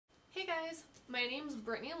guys, my name's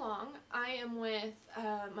Brittney Long. I am with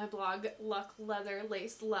my blog Luck Leather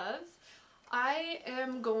Lace Love. I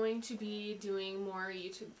am going to be doing more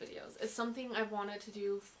YouTube videos. It's something I've wanted to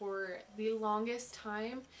do for the longest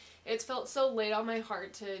time. It's felt so late on my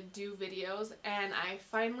heart to do videos, and I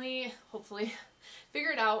finally, hopefully,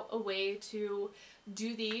 figured out a way to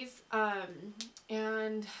do these,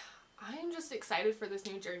 and I'm just excited for this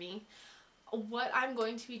new journey. What I'm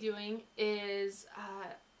going to be doing is,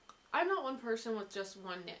 I'm not one person with just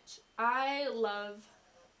one niche. I love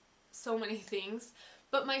so many things,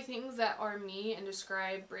 but my things that are me and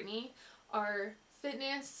describe Brittney are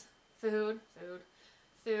fitness, food,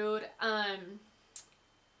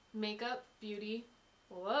 makeup, beauty,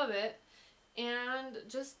 love it, and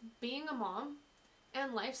just being a mom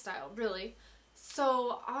and lifestyle, really.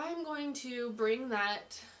 So I'm going to bring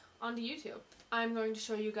that onto YouTube. I'm going to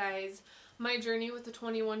show you guys my journey with the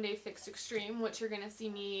 21 Day Fix Extreme, which you're going to see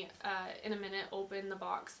me in a minute open the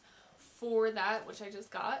box for that, which I just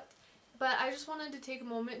got. But I just wanted to take a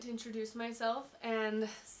moment to introduce myself and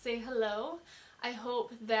say hello. I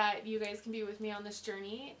hope that you guys can be with me on this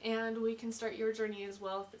journey, and we can start your journey as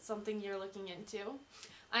well if it's something you're looking into.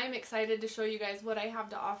 I'm excited to show you guys what I have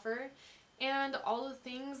to offer and all the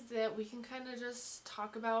things that we can kind of just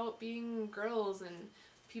talk about being girls and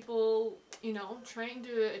people, you know, trying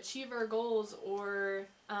to achieve our goals or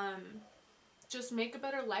just make a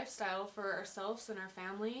better lifestyle for ourselves and our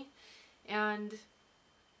family, and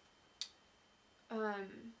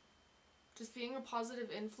just being a positive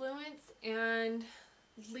influence and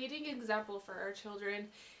leading example for our children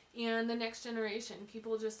and the next generation,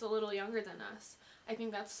 people just a little younger than us. I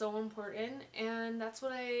think that's so important, and that's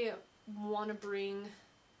what I want to bring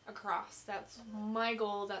across. That's my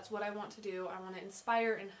goal. That's what I want to do. I want to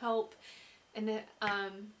inspire and help and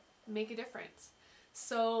make a difference.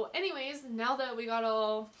 So anyways, now that we got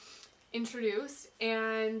all introduced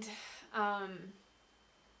and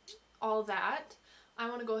all that, I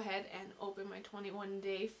want to go ahead and open my 21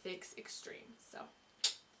 Day Fix Extreme. So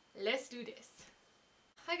let's do this.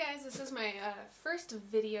 Hi guys, this is my first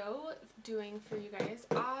video doing for you guys.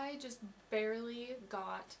 I just barely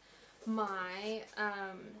got my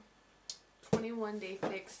 21 Day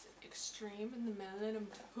Fix Extreme in the mail, and I'm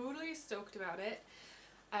totally stoked about it.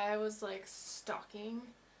 I was like stalking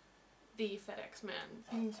the FedEx man,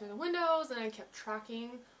 peeking through the windows, and I kept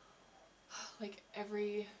tracking like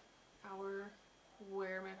every hour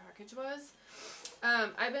where my package was.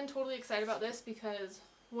 I've been totally excited about this because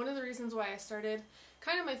one of the reasons why I started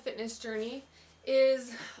kind of my fitness journey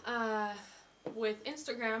is with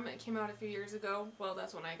Instagram. It came out a few years ago. Well,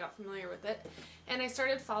 that's when I got familiar with it, and I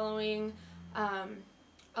started following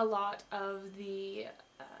a lot of the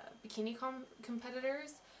bikini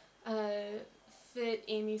competitors. Fit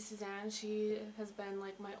Amy Suzanne, she has been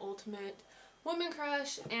like my ultimate woman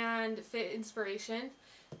crush and fit inspiration,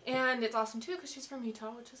 and it's awesome too because she's from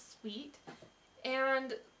Utah, which is sweet.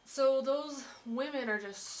 And so those women are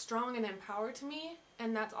just strong and empowered to me,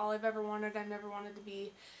 and that's all I've ever wanted. I've never wanted to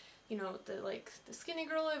be, you know, the skinny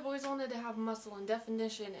girl. I've always wanted to have muscle and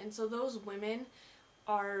definition, and so those women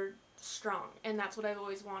are strong, and that's what I've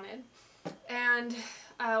always wanted. And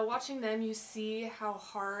watching them, you see how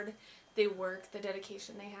hard they work, the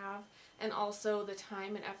dedication they have, and also the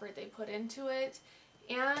time and effort they put into it,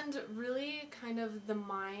 and really kind of the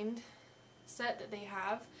mindset that they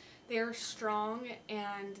have. They're strong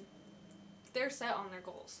and they're set on their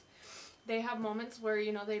goals. They have moments where,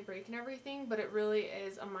 you know, they break and everything, but it really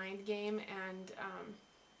is a mind game and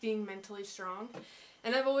being mentally strong.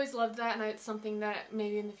 And I've always loved that, and it's something that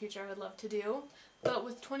maybe in the future I would love to do. But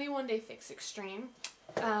with 21 Day Fix Extreme,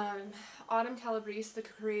 Autumn Calabrese, the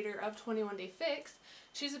creator of 21 Day Fix,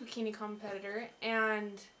 she's a bikini competitor,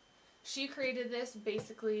 and she created this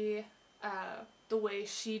basically the way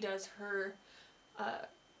she does her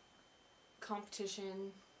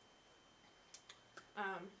competition,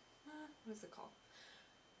 what is it called?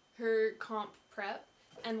 Her comp prep,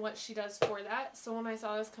 and what she does for that. So when I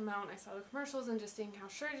saw this come out and I saw the commercials and just seeing how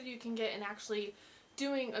shredded you can get and actually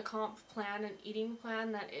doing a comp plan, an eating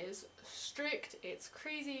plan that is strict, it's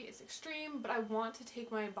crazy, it's extreme, but I want to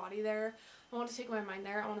take my body there. I want to take my mind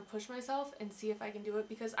there. I want to push myself and see if I can do it,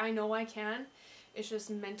 because I know I can. It's just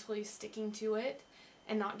mentally sticking to it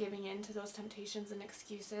and not giving in to those temptations and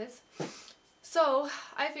excuses. So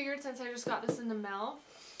I figured, since I just got this in the mail,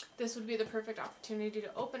 this would be the perfect opportunity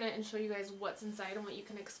to open it and show you guys what's inside and what you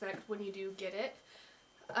can expect when you do get it.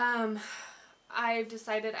 I've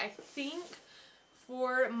decided, I think,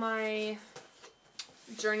 for my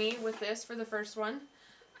journey with this, for the first one,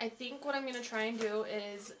 I think what I'm going to try and do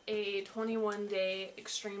is a 21 day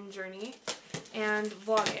extreme journey and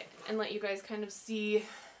vlog it. and let you guys kind of see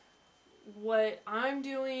what I'm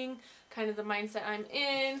doing, kind of the mindset I'm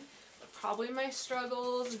in, probably my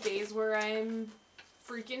struggles, days where I'm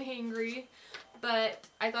freaking hangry. But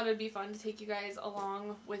I thought it'd be fun to take you guys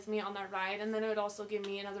along with me on that ride, and then it would also give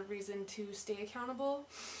me another reason to stay accountable.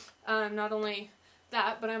 Not only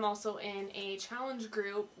that, but I'm also in a challenge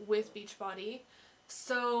group with Beachbody,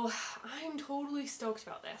 so I'm totally stoked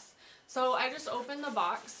about this. So I just opened the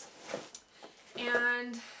box,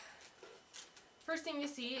 and first thing you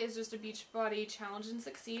see is just a Beachbody Challenge and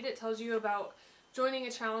Succeed. It tells you about joining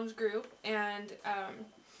a challenge group and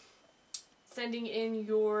sending in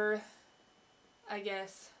your, I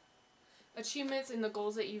guess, achievements and the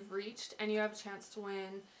goals that you've reached, and you have a chance to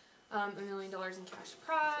win $1 million in cash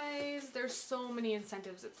prize. There's so many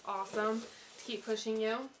incentives. It's awesome to keep pushing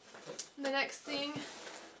you. The next thing,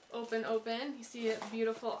 open. You see a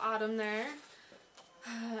beautiful autumn there.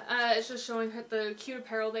 It's just showing her the cute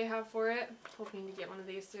apparel they have for it. Hoping to get one of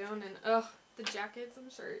these soon. And the jackets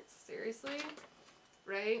and shirts. Seriously,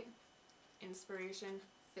 right? Inspiration,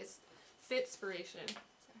 fitspiration. Is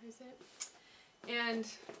that how you say it? And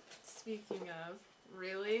speaking of,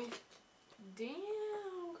 really,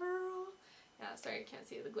 damn girl. Yeah, sorry, I can't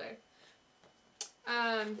see the glare.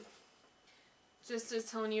 Just as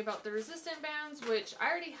telling you about the resistant bands, which I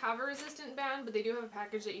already have a resistant band, but they do have a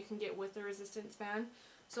package that you can get with the resistance band.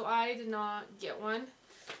 So I did not get one.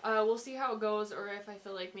 We'll see how it goes, or if I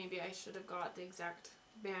feel like maybe I should have got the exact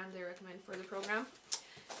band they recommend for the program.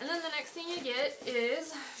 And then the next thing you get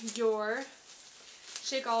is your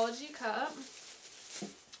Shakeology cup.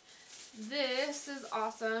 This is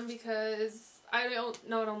awesome because I don't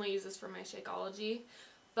not only use this for my Shakeology,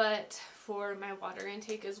 but for my water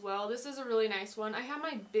intake as well. This is a really nice one. I have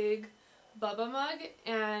my big Bubba mug,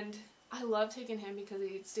 and I love taking him because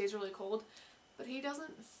he stays really cold, but he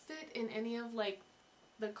doesn't fit in any of like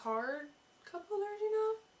the car cup holders, you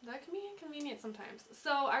know? That can be inconvenient sometimes.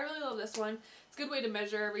 So I really love this one. It's a good way to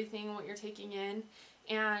measure everything, what you're taking in,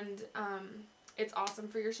 and it's awesome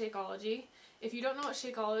for your Shakeology. If you don't know what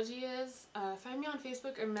Shakeology is, find me on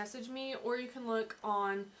Facebook and message me, or you can look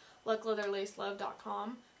on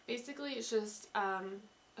luckleatherlacelove.com. Basically, it's just a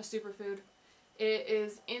superfood. It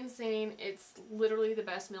is insane. It's literally the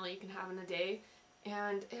best meal you can have in a day,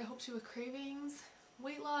 and it helps you with cravings,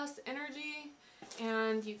 weight loss, energy,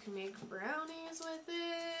 and you can make brownies with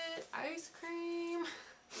it, ice cream,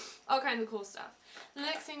 all kinds of cool stuff. The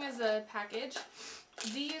next thing is a package.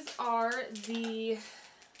 These are the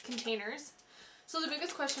containers. So the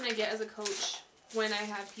biggest question I get as a coach when I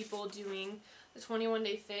have people doing the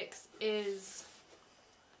 21-day fix is,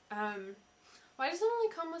 why does it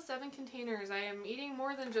only come with 7 containers? I am eating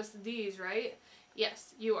more than just these, right?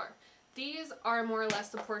 Yes, you are. These are more or less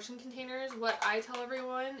the portion containers. What I tell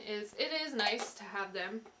everyone is it is nice to have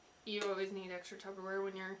them. You always need extra Tupperware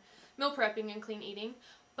when you're meal prepping and clean eating.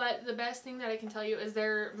 But the best thing that I can tell you is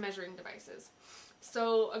they're measuring devices.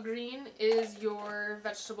 So a green is your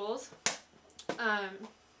vegetables.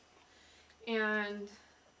 And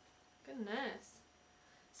goodness,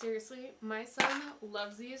 seriously, my son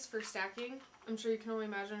loves these for stacking. I'm sure you can only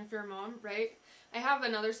imagine if you're a mom, right? I have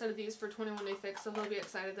another set of these for 21-day fix, so he'll be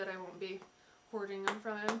excited that I won't be hoarding them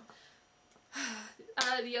from him.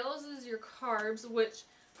 The yellows is your carbs, which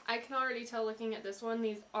I can already tell looking at this one,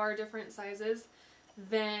 these are different sizes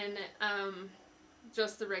than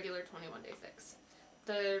just the regular 21-day fix.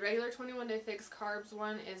 The regular 21-day fix carbs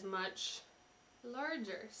one is much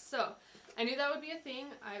larger. So I knew that would be a thing.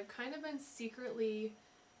 I've kind of been secretly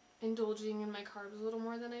indulging in my carbs a little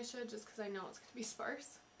more than I should, just because I know it's going to be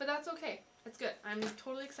sparse. But that's okay. It's good. I'm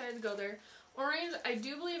totally excited to go there. Orange, I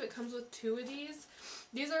do believe it comes with 2 of these.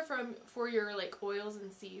 These are for your like oils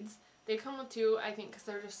and seeds. They come with 2, I think, because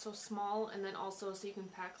they're just so small, and then also so you can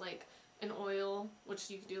pack like an oil, which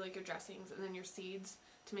you can do like your dressings, and then your seeds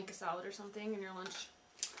to make a salad or something in your lunch.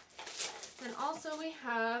 Then also we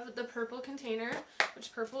have the purple container,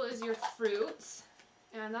 which purple is your fruits,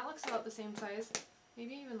 and that looks about the same size,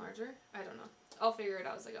 maybe even larger. I don't know. I'll figure it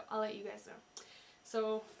out as I go. I'll let you guys know.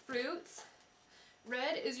 So fruits.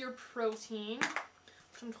 Red is your protein,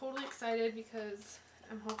 which I'm totally excited because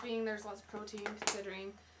I'm hoping there's lots of protein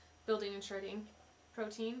considering building and shredding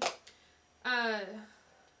protein.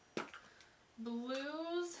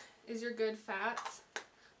 Blues is your good fats,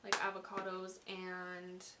 like avocados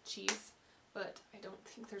and cheese, but I don't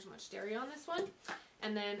think there's much dairy on this one.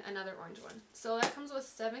 And then another orange one. So that comes with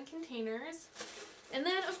 7 containers. And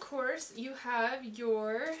then of course you have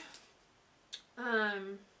your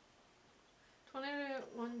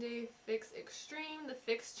 21-day fix extreme, the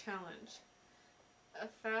fix challenge, a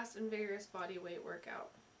fast and vigorous body weight workout.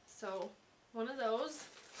 So one of those.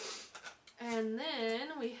 And then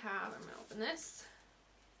we have, I'm going to open this.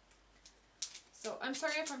 So I'm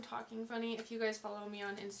sorry if I'm talking funny. If you guys follow me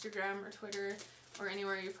on Instagram or Twitter or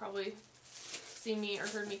anywhere, you've probably seen me or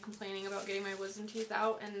heard me complaining about getting my wisdom teeth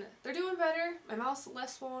out, and they're doing better. My mouth's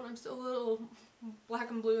less swollen. I'm still a little black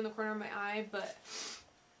and blue in the corner of my eye, but it's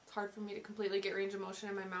hard for me to completely get range of motion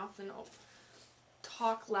in my mouth and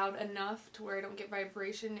talk loud enough to where I don't get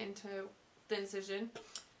vibration into the incision.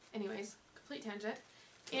 Anyways, complete tangent.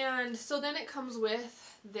 And so then it comes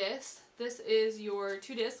with this. This is your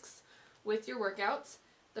 2 discs with your workouts.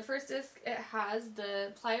 The first disc, it has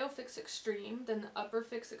the Plyo Fix Extreme, then the Upper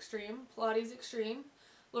Fix Extreme, Pilates Extreme,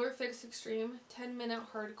 Lower Fix Extreme, 10-minute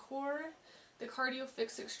Hardcore, the Cardio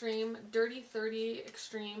Fix Extreme, Dirty 30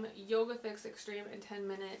 Extreme, Yoga Fix Extreme, and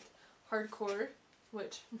 10-minute Hardcore,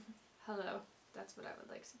 which, hello, that's what I would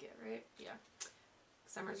like to get, right? Yeah.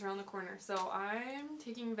 Summer's around the corner, so I'm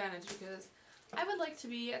taking advantage because I would like to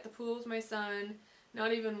be at the pool with my son,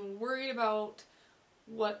 not even worried about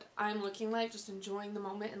what I'm looking like, just enjoying the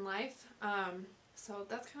moment in life. So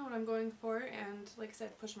that's kind of what I'm going for, and like I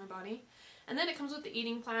said, push my body. And then it comes with the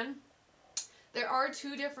eating plan. There are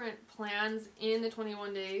 2 different plans in the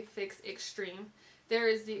 21-day Fix Extreme. There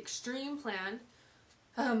is the Extreme plan,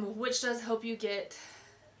 which does help you get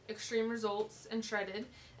extreme results and shredded.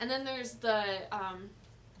 And then there's the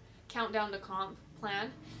Countdown to Comp plan.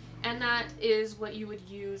 And that is what you would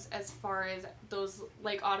use as far as those,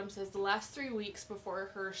 like Autumn says, the last 3 weeks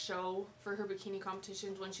before her show for her bikini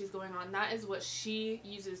competitions when she's going on. That is what she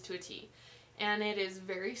uses to a T. And it is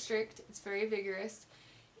very strict, it's very vigorous,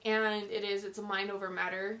 and it's a mind over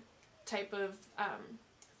matter type of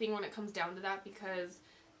thing when it comes down to that, because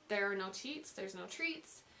there are no cheats, there's no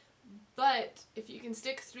treats. But if you can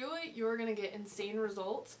stick through it, you're going to get insane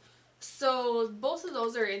results. So both of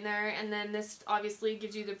those are in there, and then this obviously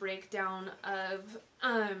gives you the breakdown of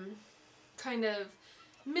kind of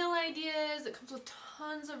meal ideas. It comes with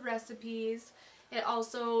tons of recipes. It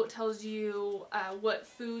also tells you what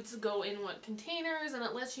foods go in what containers, and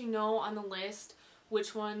it lets you know on the list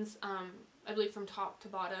which ones, I believe from top to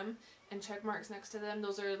bottom, and check marks next to them.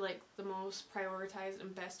 Those are like the most prioritized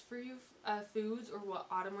and best for you foods, or what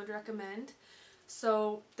Autumn would recommend.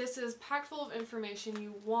 So this is packed full of information.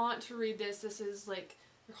 You want to read this. This is like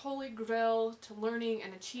your holy grail to learning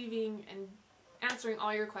and achieving and answering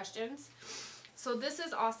all your questions. So this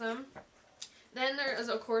is awesome. Then there is,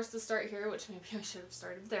 of course, the start here, which maybe I should have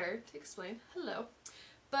started there to explain. Hello.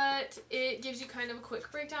 But it gives you kind of a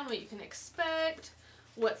quick breakdown, what you can expect,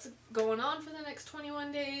 what's going on for the next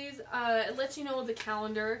 21 days. It lets you know the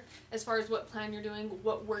calendar as far as what plan you're doing,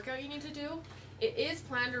 what workout you need to do. It is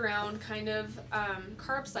planned around kind of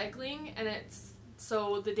carb cycling, and it's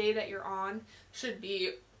so the day that you're on should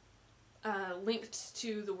be linked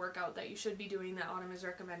to the workout that you should be doing that Autumn has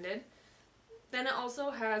recommended. Then it also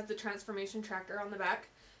has the transformation tracker on the back,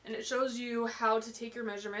 and it shows you how to take your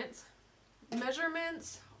measurements.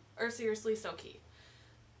 Measurements are seriously so key.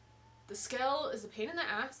 The scale is a pain in the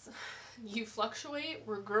ass. You fluctuate.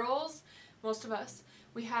 We're girls, most of us.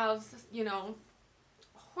 We have, you know,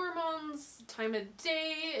 hormones, time of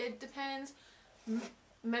day, it depends.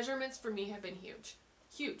 Measurements for me have been huge.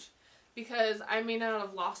 Huge. Because I may not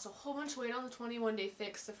have lost a whole bunch of weight on the 21-day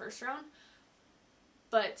fix the first round,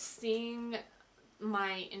 but seeing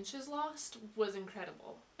my inches lost was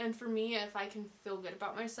incredible. And for me, if I can feel good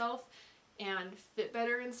about myself and fit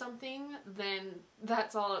better in something, then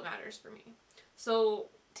that's all that matters for me. So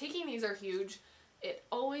taking these are huge. It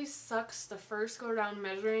always sucks the first go around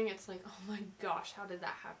measuring. It's like, oh my gosh, how did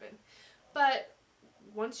that happen? But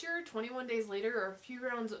once you're 21 days later or a few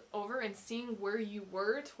rounds over and seeing where you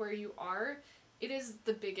were to where you are, it is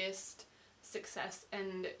the biggest success,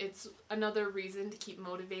 and it's another reason to keep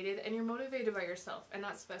motivated, and you're motivated by yourself, and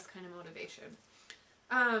that's the best kind of motivation.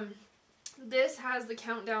 This has the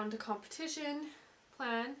countdown to competition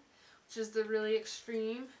plan, which is the really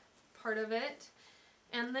extreme part of it.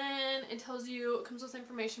 And then it tells you, it comes with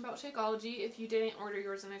information about Shakeology if you didn't order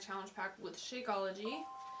yours in a challenge pack with Shakeology.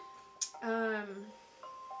 Let's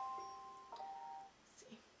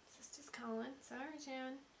see. Sister's calling. Sorry,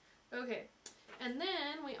 Jan. Okay. And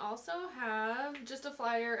then we also have just a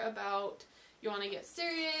flyer about you want to get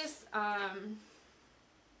serious.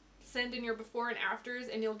 Send in your before and afters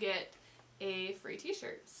and you'll get a free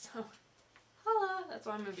t-shirt. So, holla. That's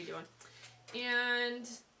what I'm going to be doing. And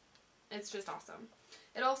it's just awesome.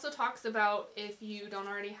 It also talks about, if you don't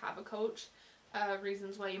already have a coach,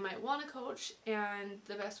 reasons why you might want a coach and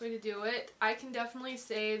the best way to do it. I can definitely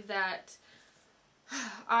say that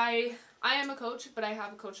I am a coach, but I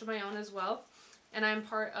have a coach of my own as well. And I'm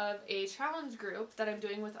part of a challenge group that I'm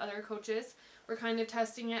doing with other coaches We're kind of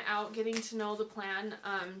testing it out, getting to know the plan,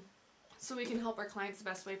 so we can help our clients the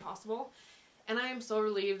best way possible. And I am so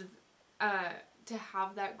relieved to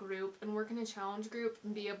have that group and work in a challenge group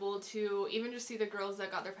and be able to even just see the girls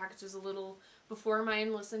that got their packages a little before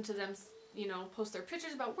mine, listen to them, you know, post their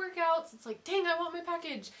pictures about workouts. It's like, dang, I want my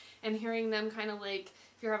package. And hearing them kind of like,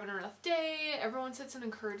 if you're having a rough day, everyone sits and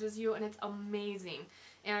encourages you, and it's amazing.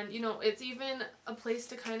 And, you know, it's even a place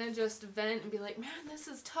to kind of just vent and be like, man, this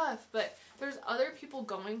is tough, but there's other people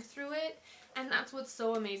going through it, and that's what's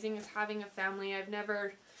so amazing is having a family. I've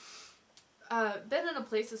never been in a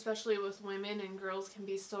place, especially with women and girls, can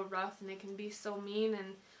be so rough and they can be so mean,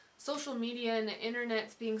 and social media and the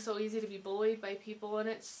internet's being so easy to be bullied by people, and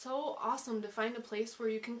it's so awesome to find a place where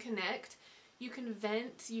you can connect, you can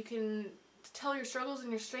vent, you can tell your struggles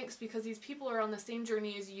and your strengths, because these people are on the same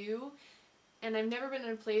journey as you. And I've never been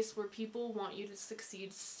in a place where people want you to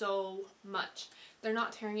succeed so much. They're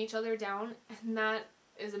not tearing each other down, and that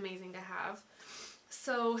is amazing to have.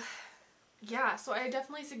 So yeah, so I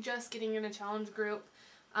definitely suggest getting in a challenge group.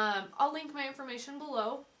 I'll link my information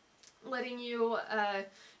below, letting you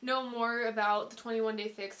know more about the 21-day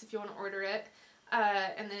fix if you want to order it,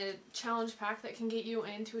 and the challenge pack that can get you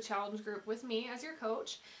into a challenge group with me as your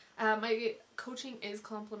coach. My coaching is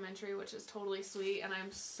complimentary, which is totally sweet, and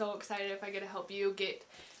I'm so excited if I get to help you get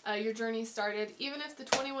your journey started. Even if the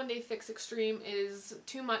 21-day fix extreme is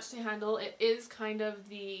too much to handle, it is kind of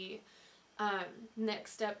the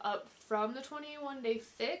next step up from the 21-day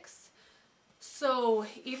fix. So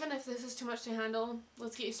even if this is too much to handle,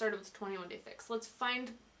 let's get you started with the 21-day fix. Let's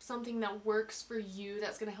find something that works for you,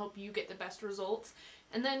 that's going to help you get the best results,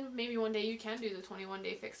 and then maybe one day you can do the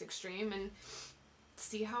 21-day fix extreme and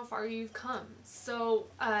see how far you've come. So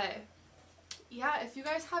yeah, if you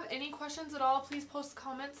guys have any questions at all, please post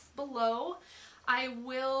comments below. I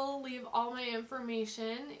will leave all my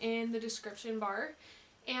information in the description bar,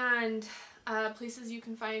 and places you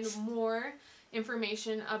can find more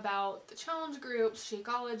information about the challenge groups,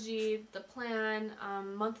 Shakeology, the plan,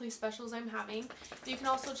 monthly specials I'm having. You can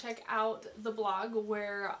also check out the blog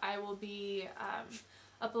where I will be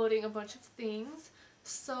uploading a bunch of things.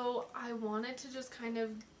 So I wanted to just kind of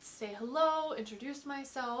say hello, introduce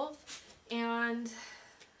myself, and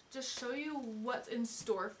just show you what's in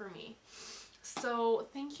store for me. So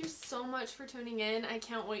thank you so much for tuning in. I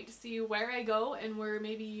can't wait to see where I go and where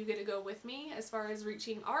maybe you get to go with me as far as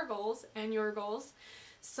reaching our goals and your goals.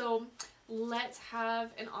 So let's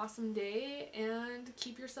have an awesome day and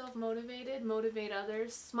keep yourself motivated, motivate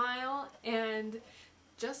others, smile, and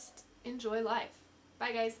just enjoy life.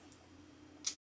 Bye guys.